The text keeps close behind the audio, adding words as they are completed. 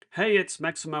Hey, it's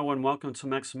Maximo and welcome to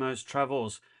Maximo's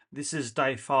Travels. This is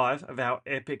day 5 of our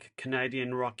epic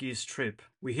Canadian Rockies trip.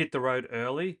 We hit the road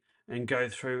early and go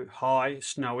through high,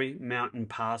 snowy mountain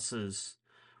passes.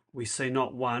 We see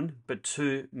not one, but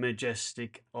 2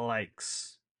 majestic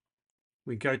lakes.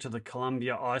 We go to the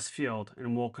Columbia Icefield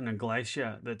and walk on a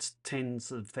glacier that's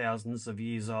tens of thousands of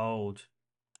years old.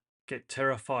 Get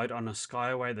terrified on a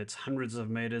skyway that's hundreds of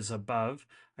meters above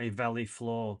a valley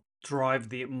floor. Drive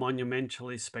the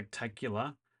monumentally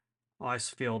spectacular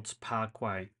Icefields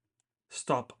Parkway.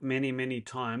 Stop many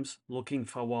times looking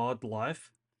for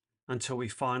wildlife until we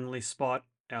finally spot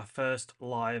our first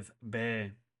live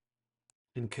bear.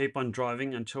 And keep on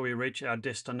driving until we reach our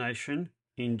destination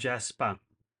in Jasper.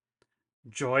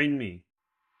 Join me.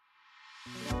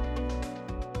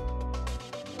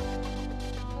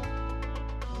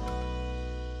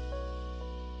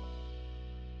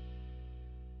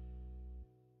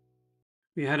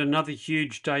 We had another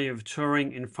huge day of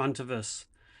touring in front of us.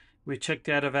 We checked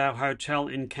out of our hotel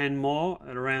in Canmore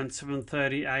at around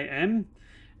 7:30 a.m.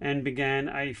 and began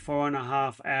a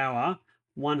 4.5 hour,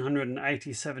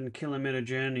 187 kilometre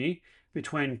journey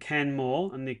between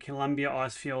Canmore and the Columbia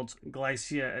Icefields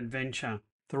Glacier adventure.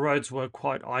 The roads were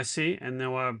quite icy and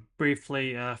there were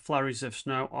briefly flurries of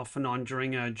snow off and on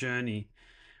during our journey.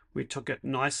 We took it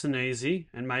nice and easy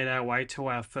and made our way to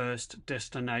our first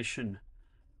destination,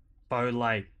 Peyto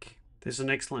Lake. There's an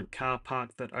excellent car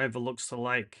park that overlooks the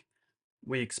lake.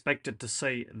 We expected to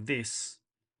see this.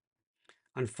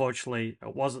 Unfortunately,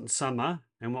 it wasn't summer,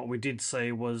 and what we did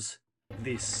see was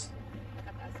this.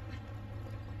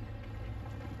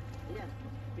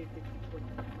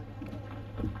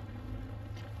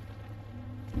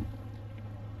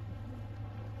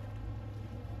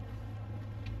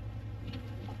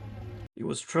 It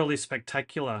was truly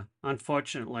spectacular.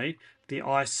 Unfortunately, the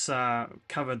ice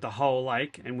covered the whole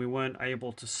lake and we weren't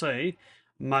able to see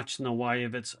much in the way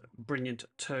of its brilliant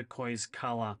turquoise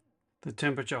colour. The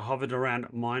temperature hovered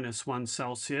around -1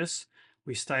 Celsius.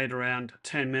 We stayed around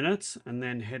 10 minutes and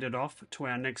then headed off to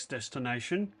our next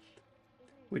destination,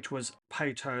 which was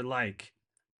Peyto Lake,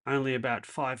 only about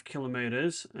 5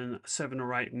 kilometres and 7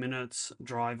 or 8 minutes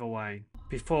drive away.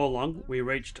 Before long, we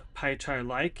reached Peyto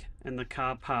Lake and the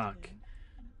car park.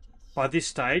 By this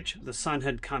stage, the sun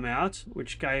had come out,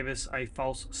 which gave us a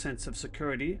false sense of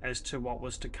security as to what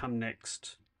was to come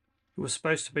next. It was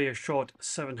supposed to be a short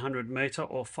 700-metre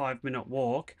or 5-minute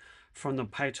walk from the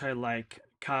Peyto Lake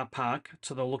car park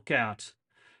to the lookout,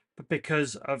 but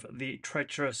because of the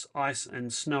treacherous ice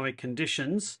and snowy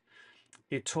conditions,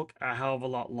 it took a hell of a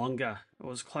lot longer. It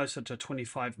was closer to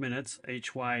 25 minutes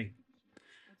each way.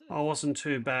 I wasn't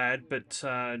too bad, but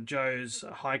Joe's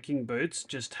hiking boots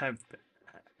just have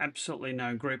absolutely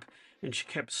no grip and she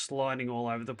kept sliding all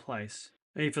over the place.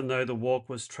 Even though the walk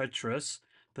was treacherous,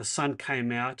 the sun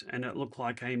came out and it looked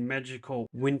like a magical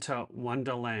winter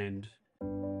wonderland.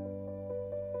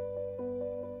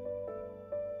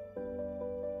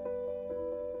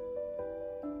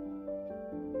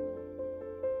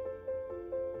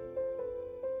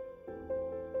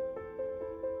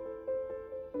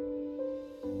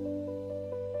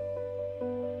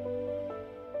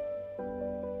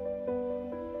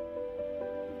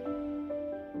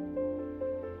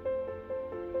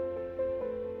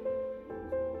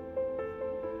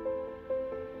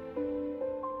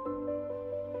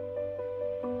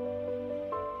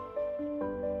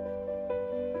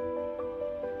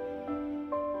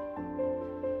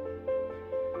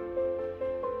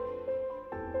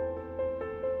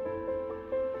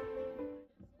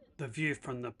 The view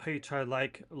from the Peyto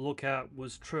Lake lookout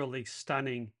was truly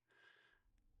stunning.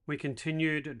 We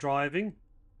continued driving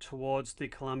towards the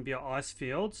Columbia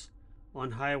Icefields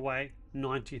on Highway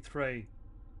 93,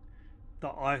 the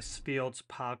Icefields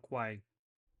Parkway.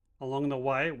 Along the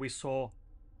way, we saw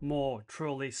more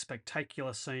truly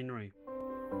spectacular scenery.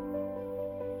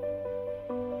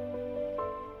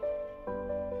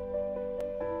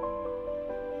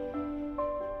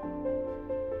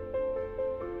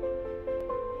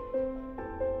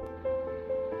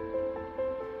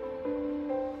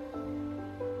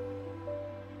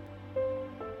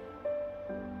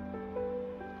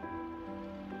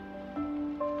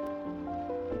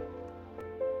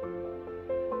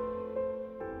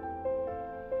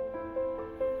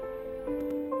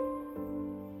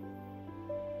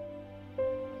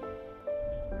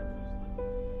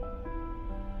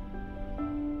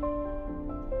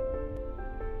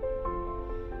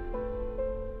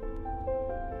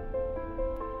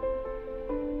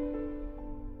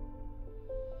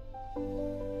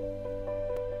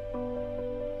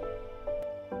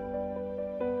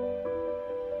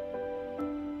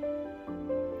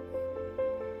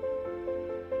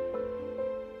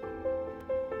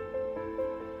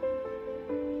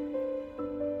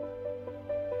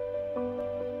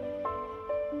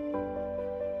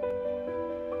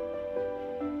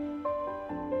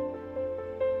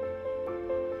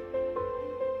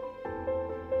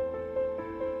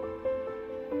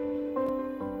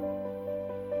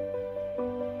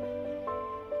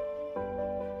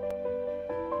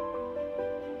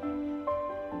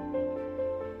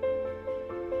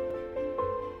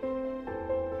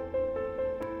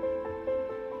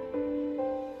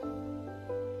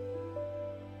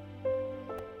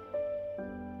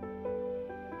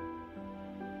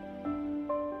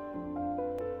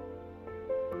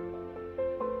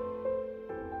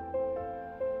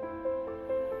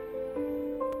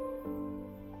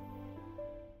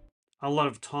 A lot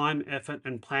of time, effort,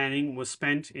 and planning was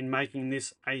spent in making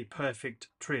this a perfect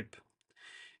trip.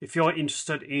 If you're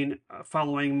interested in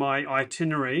following my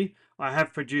itinerary, I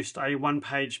have produced a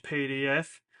one-page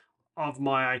PDF of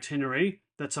my itinerary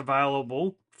that's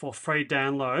available for free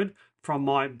download from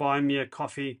my Buy Me a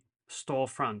Coffee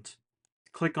storefront.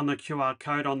 Click on the QR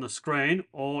code on the screen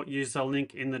or use the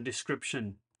link in the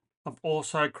description. I've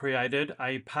also created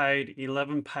a paid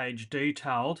 11-page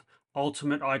detailed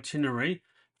ultimate itinerary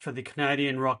for the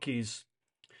Canadian Rockies.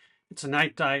 It's an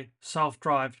 8-day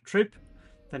self-drive trip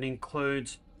that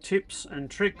includes tips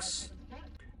and tricks,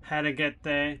 how to get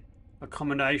there,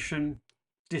 accommodation,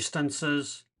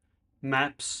 distances,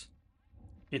 maps.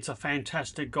 It's a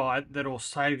fantastic guide that will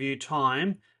save you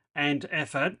time and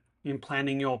effort in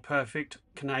planning your perfect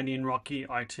Canadian Rocky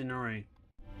itinerary.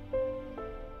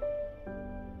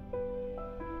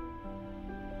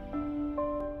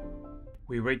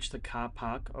 We reached the car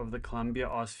park of the Columbia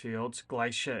Icefields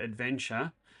Glacier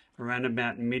Adventure around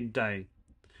about midday.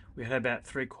 We had about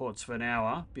 3/4 of an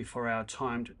hour before our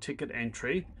timed ticket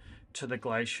entry to the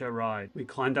Glacier ride. We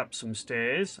climbed up some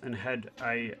stairs and had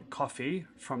a coffee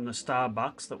from the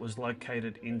Starbucks that was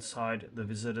located inside the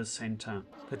visitor centre.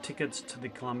 The tickets to the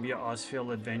Columbia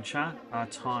Icefield Adventure are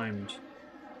timed.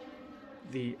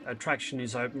 The attraction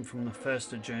is open from the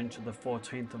 1st of June to the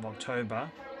 14th of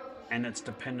October, and it's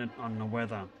dependent on the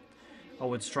weather. I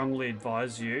would strongly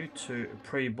advise you to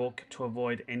pre-book to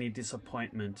avoid any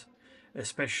disappointment,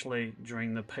 especially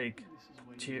during the peak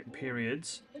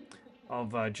periods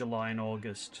of July and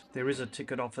August. There is a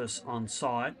ticket office on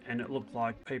site and it looked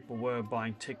like people were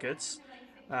buying tickets.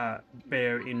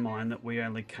 Bear in mind that we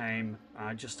only came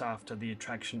just after the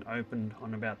attraction opened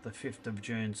on about the 5th of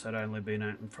June, so it had only been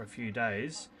open for a few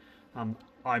days.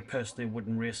 I personally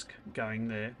wouldn't risk going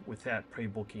there without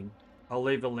pre-booking. I'll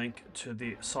leave a link to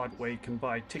the site where you can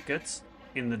buy tickets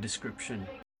in the description.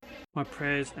 My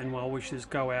prayers and well wishes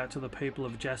go out to the people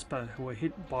of Jasper who were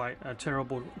hit by a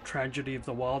terrible tragedy of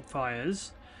the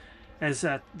wildfires, as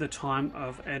at the time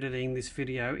of editing this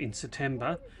video in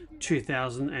September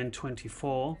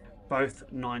 2024, both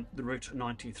the Route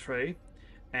 93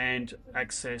 and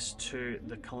access to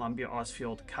the Columbia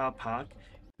Icefield car park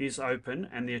is open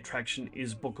and the attraction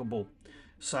is bookable.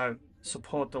 So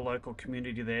support the local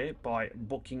community there by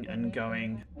booking and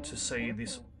going to see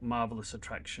this marvellous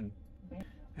attraction.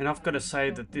 And I've got to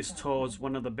say that this tour is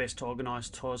one of the best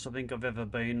organised tours I think I've ever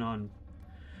been on.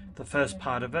 The first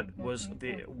part of it was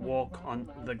the walk on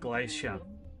the glacier.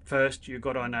 First you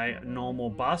got on a normal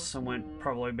bus and went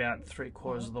probably about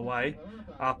 3/4 of the way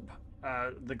up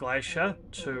the glacier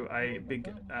to a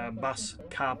big bus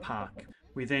car park.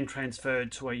 We then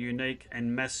transferred to a unique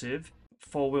and massive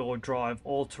 4-wheel drive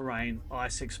all-terrain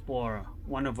ice explorer,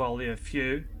 one of only a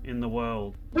few in the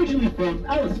world. Originally from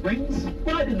Alice Springs,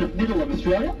 right in the middle of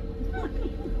Australia.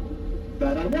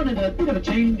 But I wanted a bit of a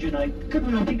change and I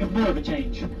couldn't really think of more of a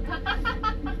change.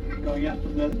 Going out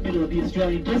from the middle of the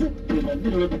Australian desert to the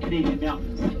middle of the Canadian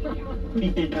mountains.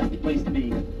 Pretty fantastic place to be.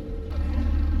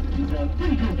 These are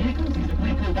pretty cool vehicles, these are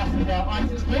pretty cool buses,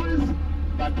 ice explorers,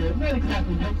 but they're not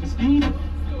exactly built for speed.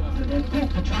 So they're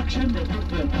built for traction, they're built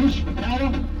to push for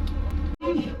power.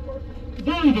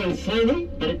 Very, very slowly,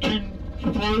 but it can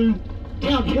flow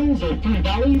down hills or through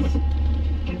valleys. You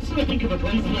can sort of think of a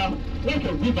glacier like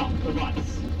a river of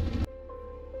ice.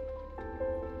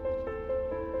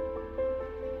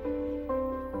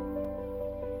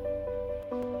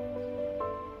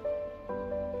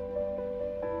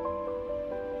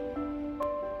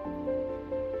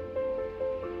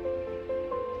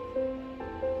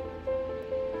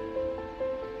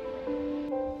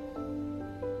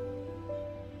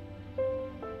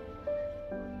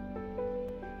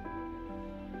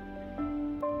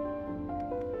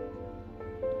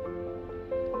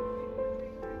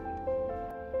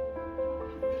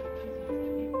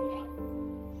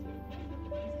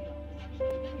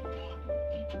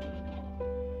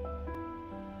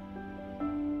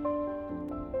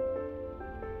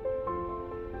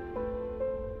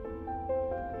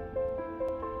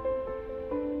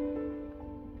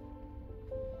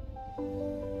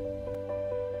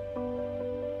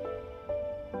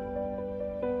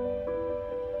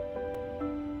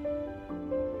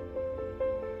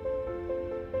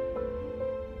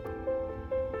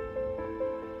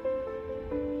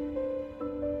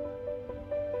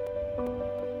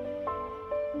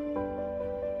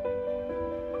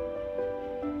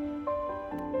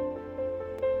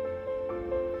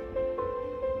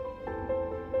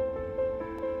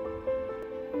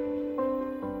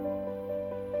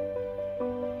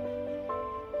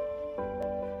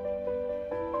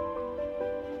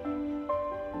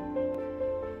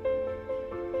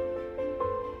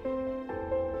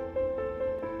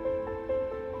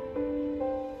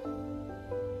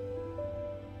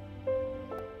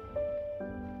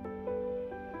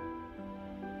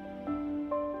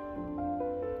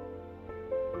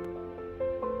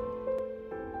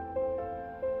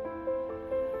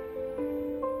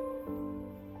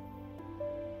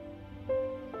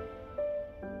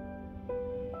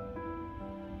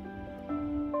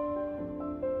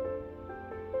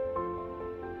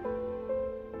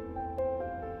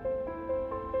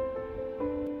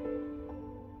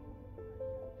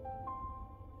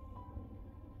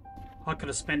 I could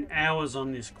have spent hours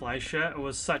on this glacier. It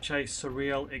was such a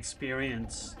surreal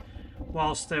experience.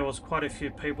 Whilst there was quite a few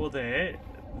people there,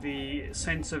 the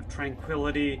sense of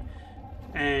tranquility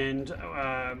and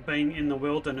being in the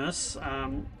wilderness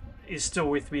is still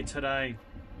with me today.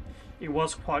 It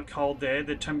was quite cold there,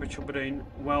 the temperature being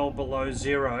well below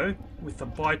zero, with the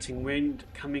biting wind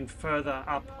coming further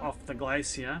up off the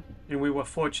glacier. And we were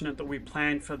fortunate that we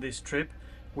planned for this trip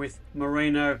with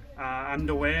merino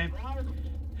underwear,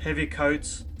 heavy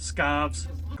coats, scarves,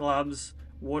 gloves,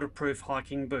 waterproof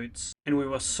hiking boots. And we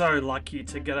were so lucky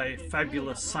to get a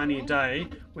fabulous sunny day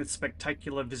with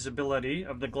spectacular visibility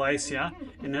of the glacier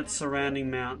and its surrounding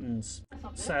mountains.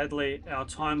 Sadly, our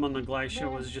time on the glacier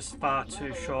was just far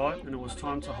too short, and it was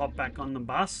time to hop back on the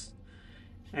bus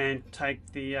and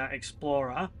take the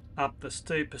Explorer up the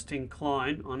steepest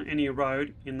incline on any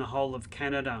road in the whole of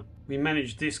Canada. We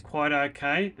managed this quite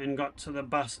okay and got to the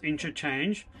bus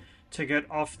interchange to get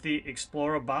off the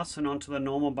Explorer bus and onto the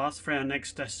normal bus for our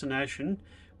next destination,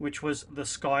 which was the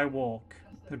Skywalk.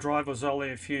 The drive was only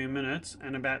a few minutes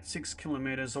and about 6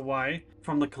 kilometers away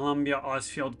from the Columbia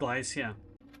Icefield Glacier.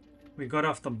 We got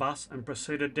off the bus and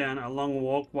proceeded down a long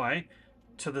walkway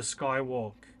to the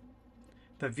Skywalk.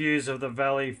 The views of the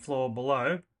valley floor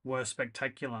below were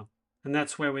spectacular, and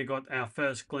that's where we got our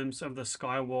first glimpse of the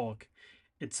Skywalk.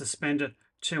 It's suspended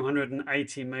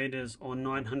 280 meters or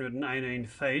 918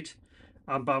 feet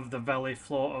above the valley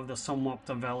floor of the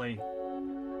Somwapta Valley.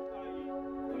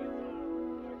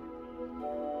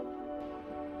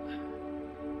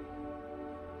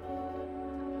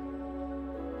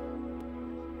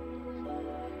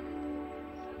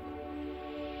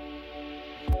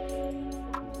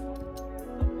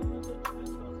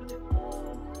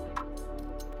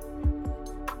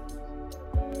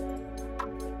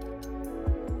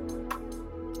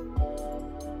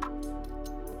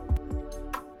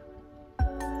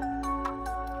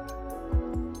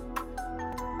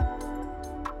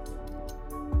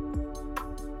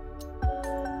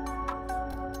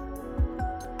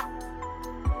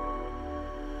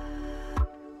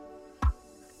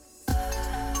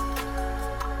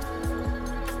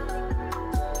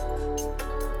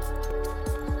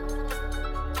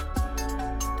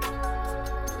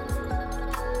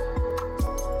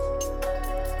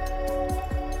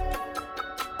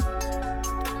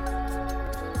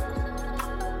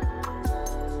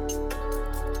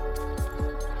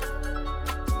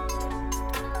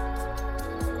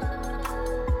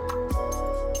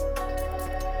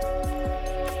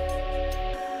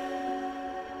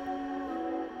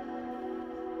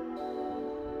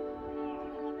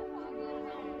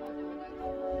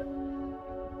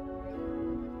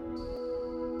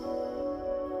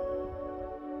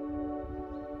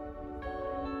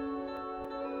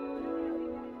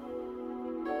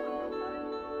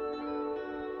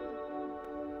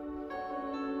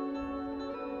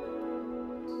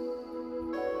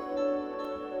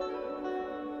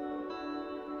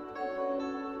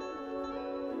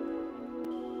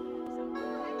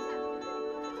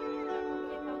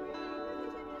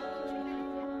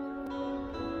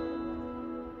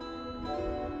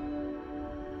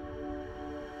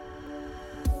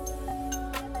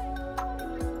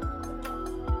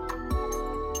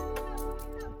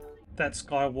 That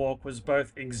skywalk was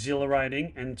both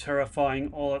exhilarating and terrifying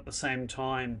all at the same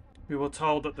time. We were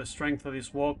told that the strength of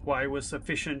this walkway was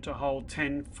sufficient to hold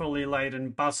 10 fully laden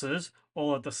buses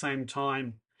all at the same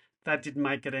time. That didn't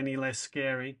make it any less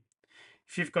scary.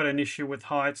 If you've got an issue with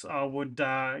heights, I would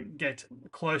get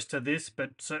close to this,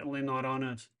 but certainly not on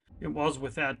it. It was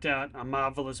without doubt a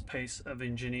marvellous piece of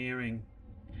engineering.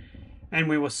 And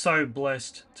we were so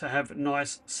blessed to have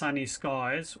nice sunny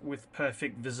skies with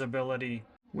perfect visibility.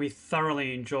 We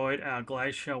thoroughly enjoyed our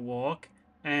glacier walk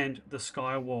and the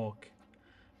Skywalk.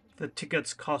 The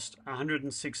tickets cost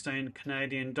 116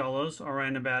 Canadian dollars, or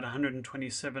around about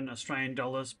 127 Australian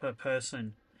dollars per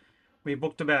person. We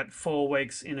booked about 4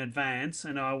 weeks in advance,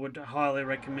 and I would highly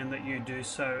recommend that you do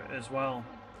so as well.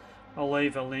 I'll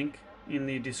leave a link in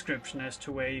the description as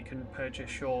to where you can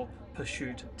purchase your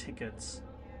Pursuit tickets.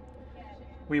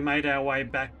 We made our way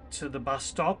back to the bus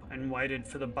stop and waited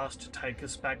for the bus to take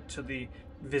us back to the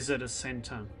visitor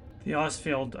centre. The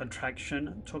Icefield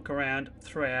attraction took around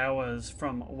 3 hours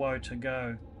from Woe to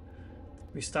go.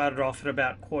 We started off at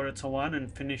about 1:45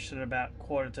 and finished at about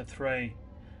 2:45.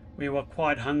 We were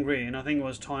quite hungry, and I think it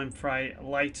was time for a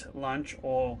late lunch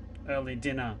or early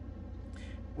dinner.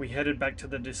 We headed back to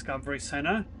the Discovery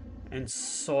Centre and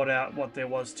sought out what there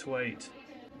was to eat.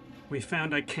 We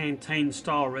found a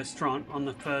canteen-style restaurant on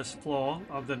the first floor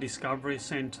of the Discovery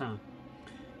Centre.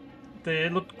 They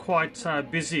looked quite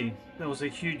busy. There was a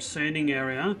huge seating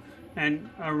area and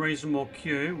a reasonable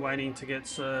queue waiting to get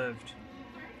served.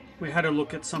 We had a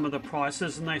look at some of the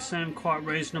prices and they seemed quite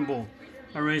reasonable.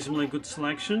 A reasonably good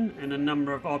selection and a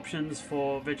number of options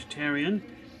for vegetarian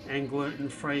and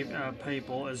gluten-free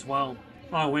people as well.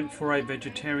 I went for a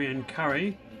vegetarian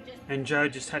curry and Joe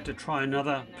just had to try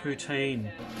another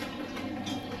poutine.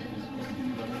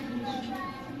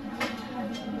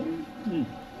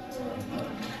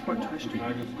 Quite tasty.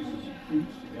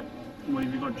 What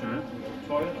have you got, Joe?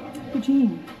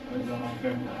 Poutine.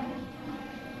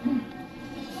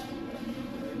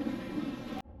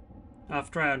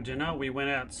 After our dinner, we went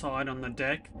outside on the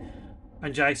deck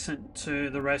adjacent to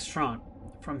the restaurant.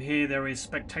 From here, there is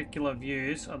spectacular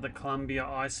views of the Columbia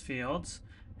Icefields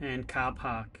and car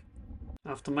park.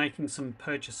 After making some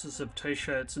purchases of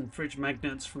t-shirts and fridge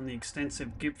magnets from the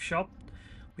extensive gift shop,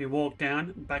 we walked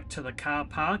down back to the car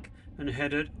park and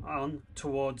headed on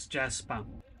towards Jasper.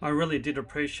 I really did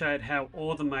appreciate how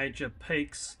all the major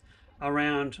peaks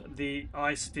around the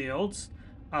Icefields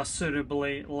are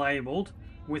suitably labelled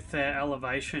with their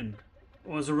elevation.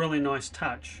 It was a really nice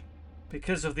touch.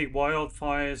 Because of the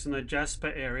wildfires in the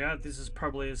Jasper area, this is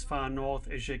probably as far north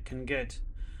as you can get.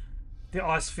 The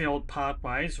Icefield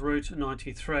Parkway's Route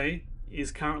 93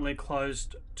 is currently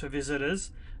closed to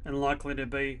visitors and likely to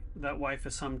be that way for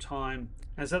some time,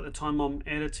 as at the time I'm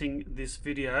editing this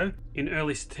video in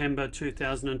early September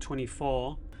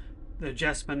 2024, the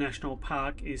Jasper National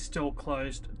Park is still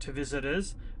closed to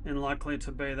visitors and likely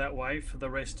to be that way for the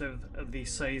rest of the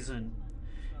season.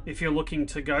 If you're looking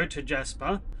to go to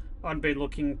Jasper, I'd be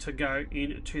looking to go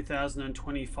in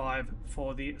 2025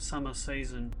 for the summer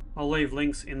season. I'll leave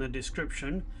links in the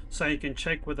description so you can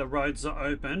check whether roads are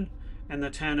open and the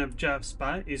town of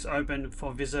Jasper is open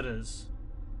for visitors.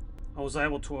 I was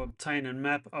able to obtain a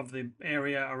map of the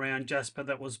area around Jasper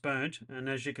that was burnt, and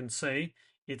as you can see,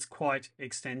 it's quite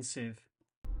extensive.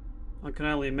 I can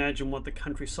only imagine what the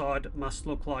countryside must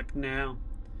look like now.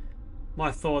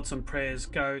 My thoughts and prayers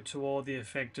go to all the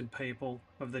affected people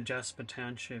of the Jasper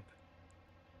Township.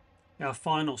 Our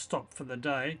final stop for the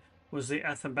day was the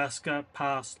Athabasca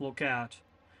Pass Lookout.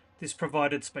 This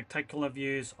provided spectacular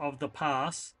views of the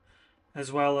pass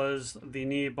as well as the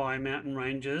nearby mountain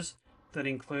ranges that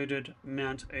included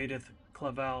Mount Edith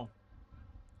Clavell.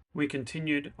 We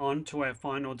continued on to our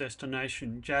final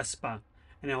destination, Jasper,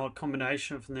 and our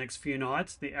accommodation for the next few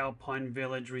nights, the Alpine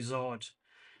Village Resort.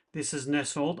 This is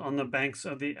nestled on the banks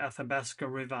of the Athabasca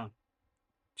River.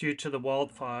 Due to the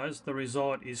wildfires, the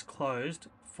resort is closed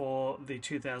for the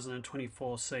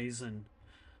 2024 season.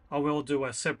 I will do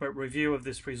a separate review of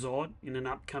this resort in an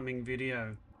upcoming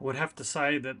video. I would have to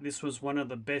say that this was one of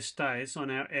the best days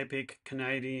on our epic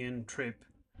Canadian trip.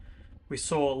 We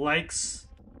saw lakes,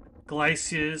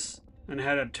 glaciers, and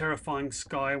had a terrifying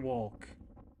skywalk.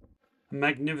 A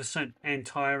magnificent and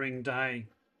tiring day.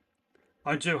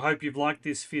 I do hope you've liked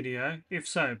this video. If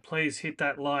so, please hit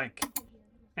that like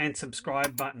and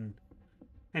subscribe button.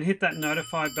 And hit that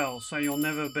notify bell so you'll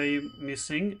never be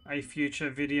missing a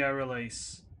future video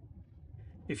release.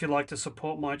 If you'd like to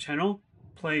support my channel,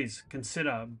 please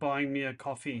consider buying me a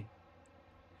coffee.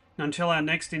 Until our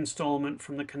next installment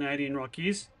from the Canadian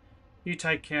Rockies, you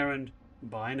take care and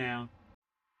bye now.